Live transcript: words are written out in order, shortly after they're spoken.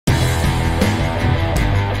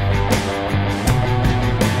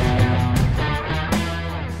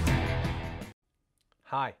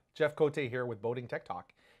Jeff Cote here with Boating Tech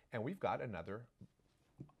Talk, and we've got another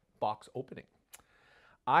box opening.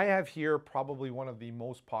 I have here probably one of the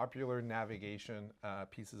most popular navigation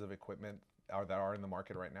pieces of equipment that are in the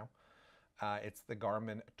market right now. It's the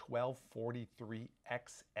Garmin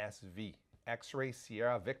 1243xsv, X-Ray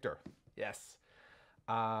Sierra Victor. Yes.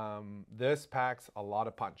 This packs a lot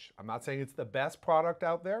of punch. I'm not saying it's the best product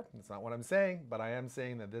out there. That's not what I'm saying, but I am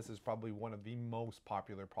saying that this is probably one of the most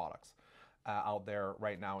popular products out there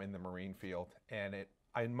right now in the marine field. And it,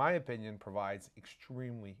 in my opinion, provides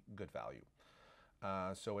extremely good value.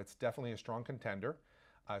 So it's definitely a strong contender,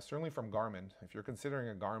 certainly from Garmin. If you're considering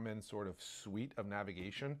a Garmin sort of suite of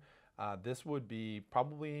navigation, this would be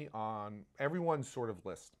probably on everyone's sort of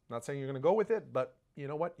list. Not saying you're going to go with it, but you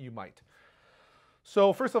know what? You might.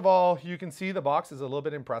 So first of all, you can see the box is a little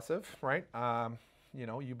bit impressive, right? You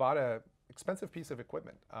know, you bought a expensive piece of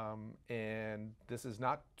equipment, and this is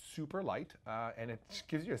not super light, and it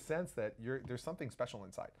gives you a sense that there's something special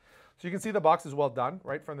inside. So you can see the box is well done,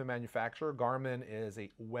 right from the manufacturer. Garmin is a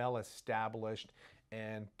well-established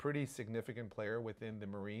and pretty significant player within the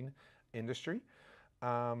marine industry.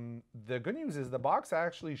 The good news is the box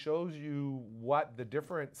actually shows you what the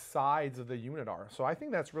different sides of the unit are. So I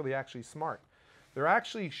think that's really actually smart. They're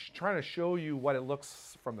actually trying to show you what it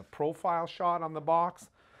looks from the profile shot on the box.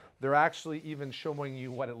 They're actually even showing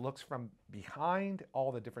you what it looks from behind,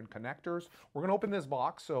 all the different connectors. We're gonna open this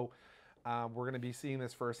box, so we're gonna be seeing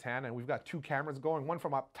this firsthand, and we've got two cameras going, one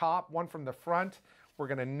from up top, one from the front. We're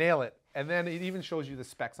gonna nail it. And then it even shows you the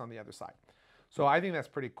specs on the other side. So I think that's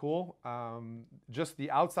pretty cool. Just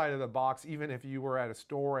the outside of the box, even if you were at a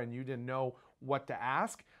store and you didn't know what to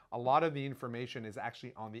ask, a lot of the information is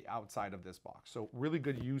actually on the outside of this box. So really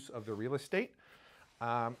good use of the real estate.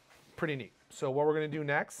 Pretty neat. So what we're going to do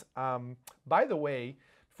next, by the way,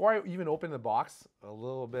 before I even open the box a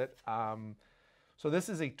little bit, so this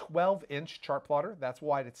is a 12-inch chart plotter. That's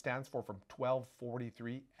why it stands for from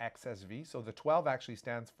 1243xsv. So the 12 actually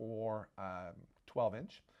stands for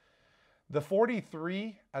 12-inch. The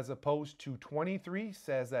 43, as opposed to 23,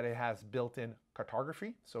 says that it has built-in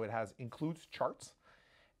cartography, so it includes charts.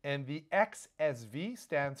 And the XSV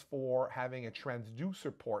stands for having a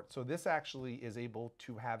transducer port. So this actually is able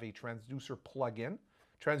to have a transducer plug-in.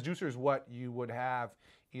 Transducer is what you would have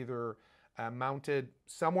either mounted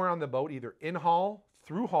somewhere on the boat, either in hull,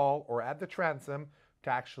 through hull, or at the transom to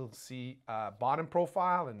actually see bottom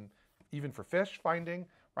profile and even for fish finding,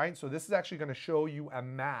 right? So this is actually going to show you a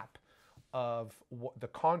map of the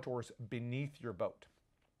contours beneath your boat.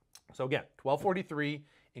 So again, 1243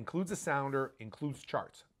 includes a sounder, includes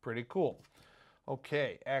charts. Pretty cool.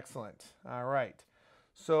 Okay, excellent. All right.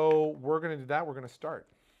 So we're going to do that. We're going to start.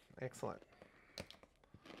 Excellent.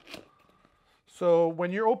 So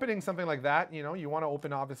when you're opening something like that, you know, you want to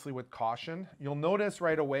open obviously with caution. You'll notice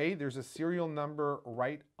right away there's a serial number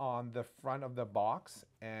right on the front of the box,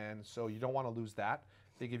 and so you don't want to lose that.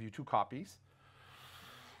 They give you 2 copies.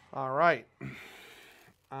 All right.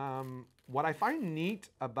 What I find neat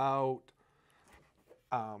about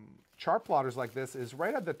chart plotters like this is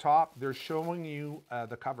right at the top, they're showing you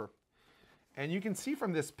the cover. And you can see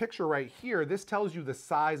from this picture right here, this tells you the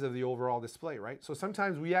size of the overall display, right? So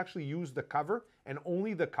sometimes we actually use the cover and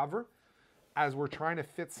only the cover as we're trying to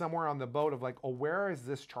fit somewhere on the boat of like, oh, where is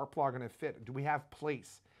this chart plotter going to fit? Do we have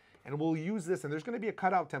place? And we'll use this, and there's going to be a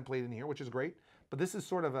cutout template in here, which is great. But this is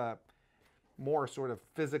sort of a more sort of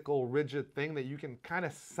physical, rigid thing that you can kind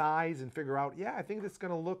of size and figure out, yeah, I think this is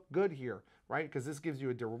going to look good here, right? Because this gives you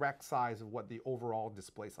a direct size of what the overall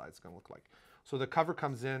display size is going to look like. So the cover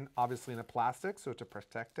comes in, obviously, in a plastic, so to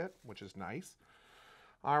protect it, which is nice.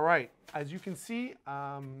 All right, as you can see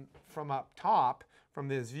from up top, from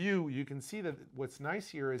this view, you can see that what's nice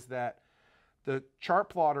here is that the chart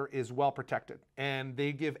plotter is well protected, and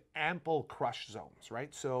they give ample crush zones,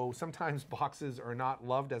 right? So sometimes boxes are not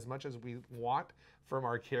loved as much as we want from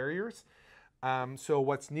our carriers. So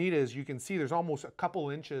what's neat is you can see there's almost a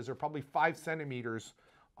couple inches or probably 5 centimeters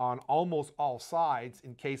on almost all sides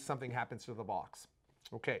in case something happens to the box.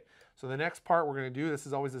 Okay, so the next part we're going to do, this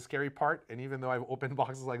is always the scary part, and even though I've opened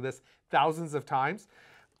boxes like this thousands of times,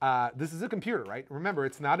 this is a computer, right? Remember,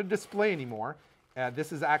 it's not a display anymore.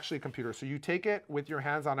 This is actually a computer. So you take it with your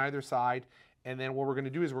hands on either side, and then what we're going to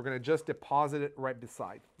do is we're going to just deposit it right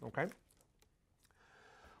beside, okay?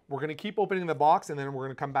 We're going to keep opening the box, and then we're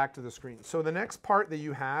going to come back to the screen. So the next part that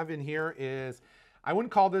you have in here is, I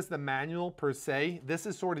wouldn't call this the manual per se. This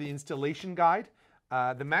is sort of the installation guide.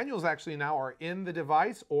 The manuals actually now are in the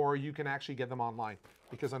device, or you can actually get them online,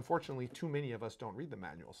 because unfortunately too many of us don't read the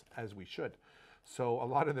manuals as we should. So a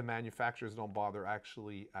lot of the manufacturers don't bother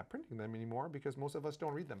actually printing them anymore because most of us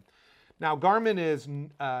don't read them. Now, Garmin is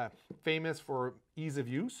famous for ease of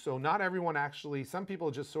use, so not everyone actually, some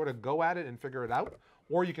people just sort of go at it and figure it out,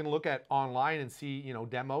 or you can look at online and see, you know,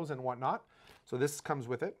 demos and whatnot. So this comes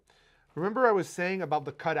with it. Remember I was saying about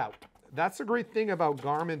the cutout. That's a great thing about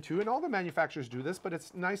Garmin too, and all the manufacturers do this, but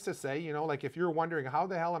it's nice to say, you know, like if you're wondering how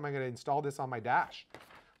the hell am I going to install this on my dash?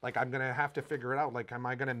 Like I'm going to have to figure it out. Like, am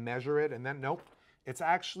I going to measure it? And then, nope, it's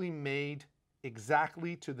actually made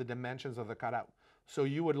exactly to the dimensions of the cutout. So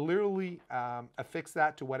you would literally affix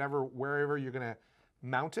that to wherever you're going to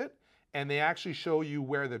mount it. And they actually show you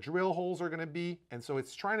where the drill holes are going to be. And so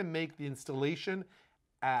it's trying to make the installation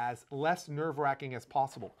as less nerve-wracking as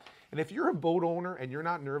possible. And if you're a boat owner and you're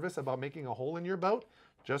not nervous about making a hole in your boat,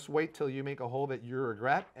 just wait till you make a hole that you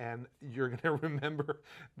regret, and you're going to remember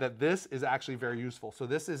that this is actually very useful. So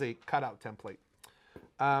this is a cutout template.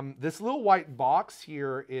 This little white box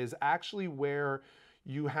here is actually where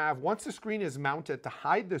you have, once the screen is mounted, to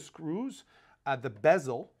hide the screws, the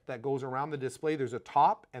bezel that goes around the display, there's a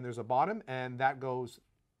top and there's a bottom, and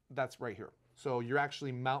that's right here. So you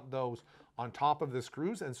actually mount those on top of the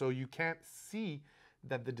screws, and so you can't see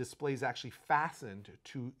that the display is actually fastened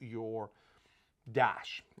to your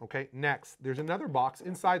dash. Okay, next, there's another box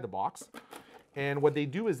inside the box, and what they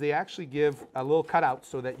do is they actually give a little cutout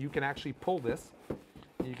so that you can actually pull this.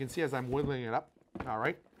 And you can see as I'm wiggling it up. All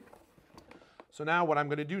right. So now what I'm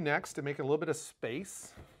going to do next to make a little bit of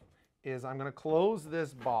space is I'm going to close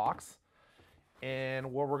this box,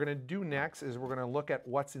 and what we're going to do next is we're going to look at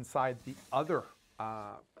what's inside the other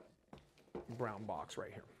brown box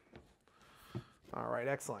right here. All right,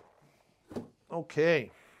 excellent.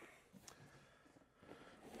 Okay.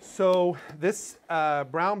 So this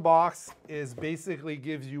brown box basically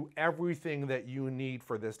gives you everything that you need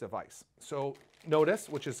for this device. So notice,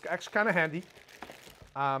 which is actually kind of handy,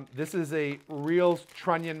 this is a real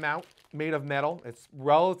trunnion mount made of metal. It's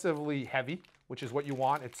relatively heavy, which is what you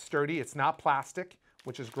want. It's sturdy. It's not plastic,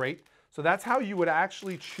 which is great. So that's how you would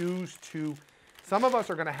actually choose to, some of us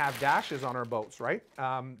are going to have dashes on our boats, right?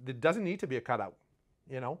 It doesn't need to be a cutout,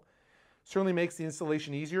 you know. Certainly makes the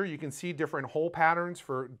installation easier. You can see different hole patterns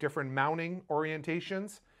for different mounting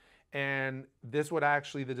orientations. And this would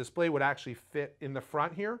actually, the display would actually fit in the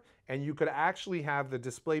front here. And you could actually have the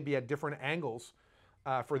display be at different angles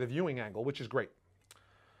for the viewing angle, which is great.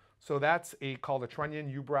 So that's called a trunnion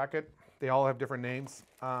U-bracket. They all have different names.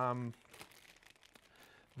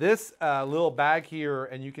 This little bag here,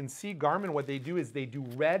 and you can see Garmin, what they do is they do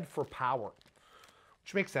red for power,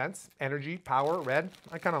 which makes sense. Energy, power, red.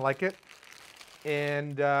 I kind of like it.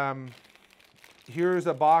 And here's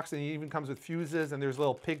a box, and it even comes with fuses, and there's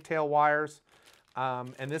little pigtail wires.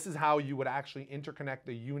 And this is how you would actually interconnect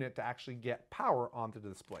the unit to actually get power onto the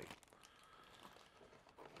display.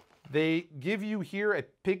 They give you here a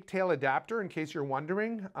pigtail adapter, in case you're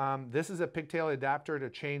wondering. This is a pigtail adapter to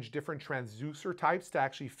change different transducer types to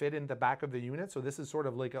actually fit in the back of the unit. So this is sort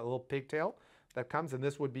of like a little pigtail that comes, and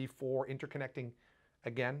this would be for interconnecting,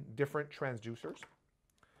 again, different transducers.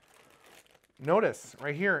 Notice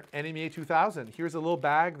right here, NMEA 2000. Here's a little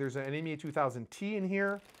bag. There's an NMEA 2000T in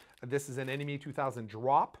here. This is an NMEA 2000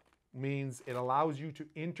 drop. Means it allows you to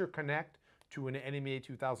interconnect to an NMEA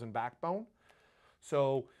 2000 backbone.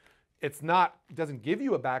 So it doesn't give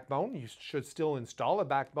you a backbone. You should still install a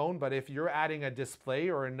backbone, but if you're adding a display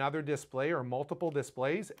or another display or multiple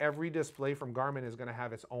displays, every display from Garmin is going to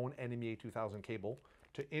have its own NMEA 2000 cable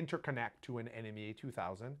to interconnect to an NMEA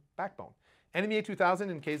 2000 backbone. NMEA 2000,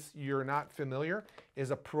 in case you're not familiar, is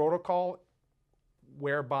a protocol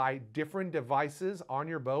whereby different devices on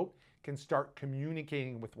your boat can start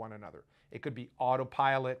communicating with one another. It could be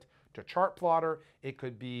autopilot to chart plotter. It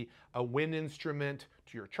could be a wind instrument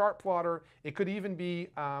to your chart plotter. It could even be,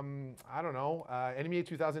 I don't know, NMEA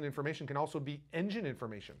 2000 information can also be engine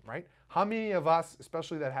information, right? How many of us,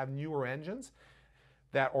 especially that have newer engines,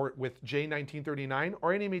 or with J1939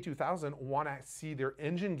 or NMEA 2000, want to see their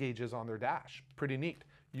engine gauges on their dash? Pretty neat.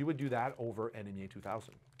 You would do that over NMEA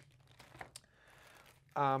 2000.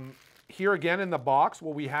 Here again in the box,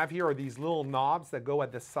 what we have here are these little knobs that go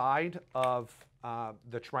at the side of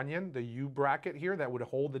the trunnion, the U bracket here that would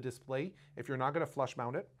hold the display if you're not going to flush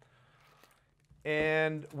mount it.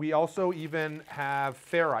 And we also even have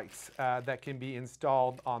ferrites that can be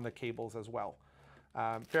installed on the cables as well.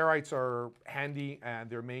 Ferrites are handy, and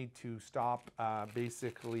they're made to stop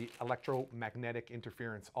basically electromagnetic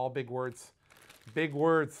interference. All big words. Big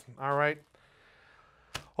words. All right.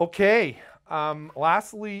 Okay.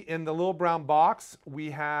 Lastly, in the little brown box, we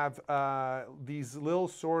have these little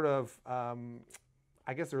sort of,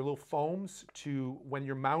 I guess they're little foams to when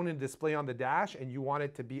you're mounting a display on the dash and you want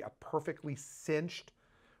it to be a perfectly cinched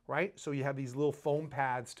right? So you have these little foam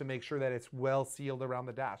pads to make sure that it's well sealed around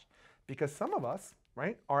the dash. Because some of us,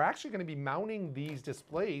 right, are actually going to be mounting these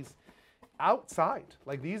displays outside.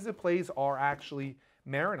 Like these displays are actually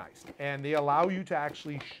marinized, and they allow you to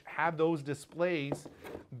actually have those displays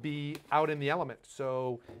be out in the element.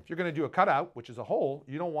 So if you're going to do a cutout, which is a hole,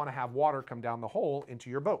 you don't want to have water come down the hole into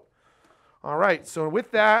your boat. All right, so with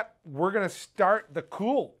that, we're going to start the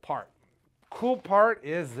cool part. Cool part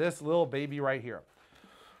is this little baby right here.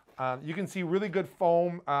 You can see really good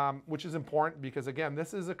foam, which is important because, again,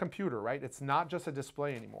 this is a computer, right? It's not just a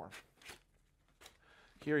display anymore.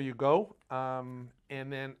 Here you go. And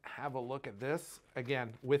then have a look at this.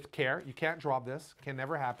 Again, with care. You can't drop this. Can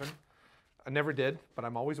never happen. I never did, but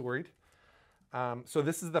I'm always worried. So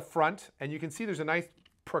this is the front, and you can see there's a nice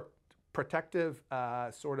protective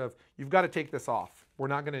sort of, you've got to take this off. We're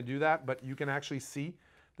not going to do that, but you can actually see.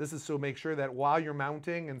 This is so make sure that while you're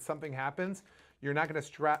mounting and something happens, you're not going to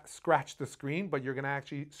scratch the screen, but you're going to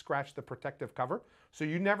actually scratch the protective cover. So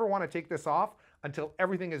you never want to take this off until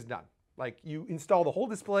everything is done. Like you install the whole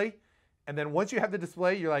display, and then once you have the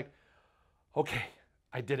display, you're like, okay,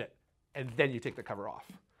 I did it. And then you take the cover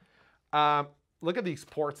off. Look at these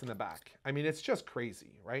ports in the back. I mean, it's just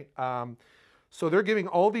crazy, right? So they're giving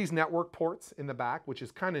all these network ports in the back, which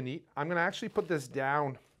is kind of neat. I'm going to actually put this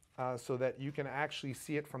down so that you can actually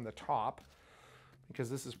see it from the top, because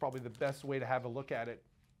this is probably the best way to have a look at it.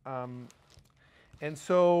 And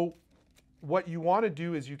so what you want to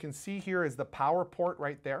do is, you can see here is the power port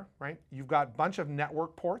right there, right? You've got a bunch of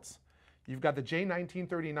network ports. You've got the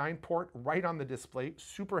J1939 port right on the display.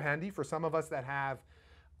 Super handy for some of us that have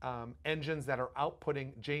engines that are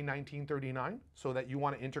outputting J1939, so that you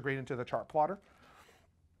want to integrate into the chart plotter.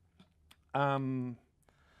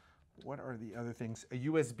 What are the other things? A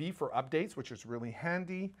USB for updates, which is really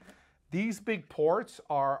handy. These big ports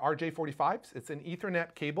are RJ45s. It's an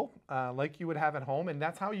Ethernet cable like you would have at home, and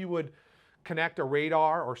that's how you would connect a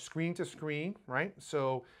radar or screen to screen, right?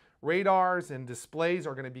 So radars and displays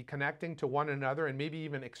are going to be connecting to one another, and maybe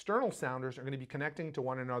even external sounders are going to be connecting to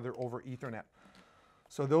one another over Ethernet.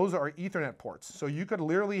 So those are Ethernet ports. So you could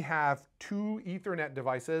literally have two Ethernet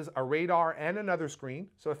devices, a radar and another screen.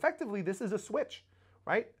 So effectively, this is a switch,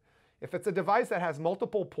 right? If it's a device that has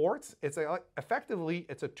multiple ports, effectively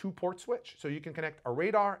it's a two-port switch. So you can connect a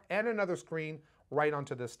radar and another screen right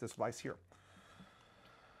onto this device here.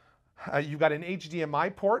 You've got an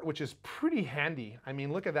HDMI port, which is pretty handy. I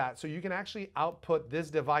mean, look at that. So you can actually output this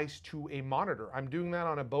device to a monitor. I'm doing that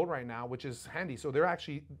on a boat right now, which is handy. So they're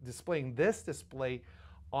actually displaying this display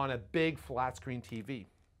on a big flat screen TV.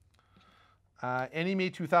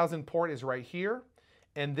 NMA 2000 port is right here.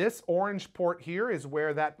 And this orange port here is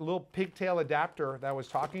where that little pigtail adapter that I was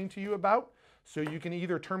talking to you about. So you can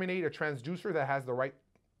either terminate a transducer that has the right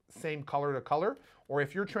same color to color, or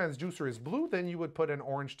if your transducer is blue, then you would put an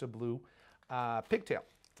orange to blue pigtail.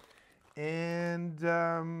 And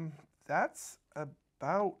that's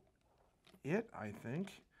about it, I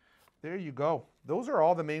think. There you go. Those are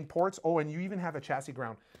all the main ports. Oh, and you even have a chassis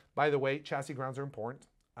ground. By the way, chassis grounds are important.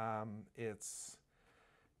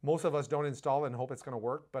 Most of us don't install it and hope it's going to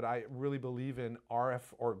work, but I really believe in RF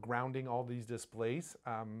or grounding all these displays.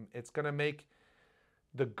 It's going to make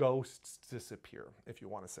the ghosts disappear, if you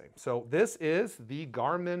want to say. So this is the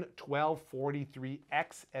Garmin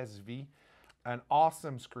 1243xsv, an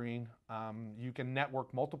awesome screen. You can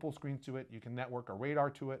network multiple screens to it. You can network a radar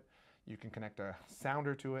to it. You can connect a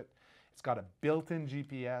sounder to it. It's got a built-in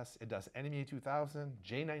GPS. It does NMA 2000,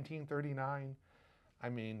 J1939. I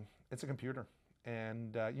mean, it's a computer.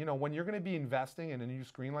 And you know, when you're going to be investing in a new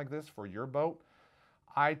screen like this for your boat,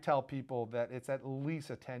 I tell people that it's at least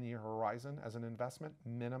a 10-year horizon as an investment,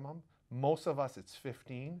 minimum. Most of us, it's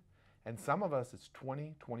 15, and some of us, it's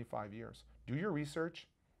 20, 25 years. Do your research,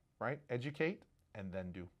 right? Educate, and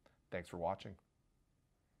then do. Thanks for watching.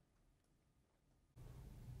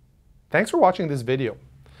 Thanks for watching this video.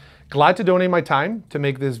 Glad to donate my time to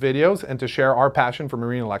make these videos and to share our passion for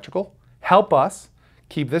marine electrical. Help us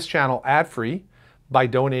keep this channel ad-free by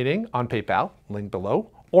donating on PayPal, link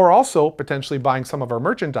below, or also potentially buying some of our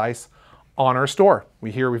merchandise on our store.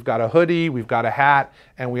 We've got a hoodie, we've got a hat,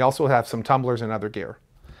 and we also have some tumblers and other gear.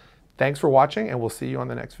 Thanks for watching, and we'll see you on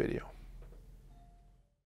the next video.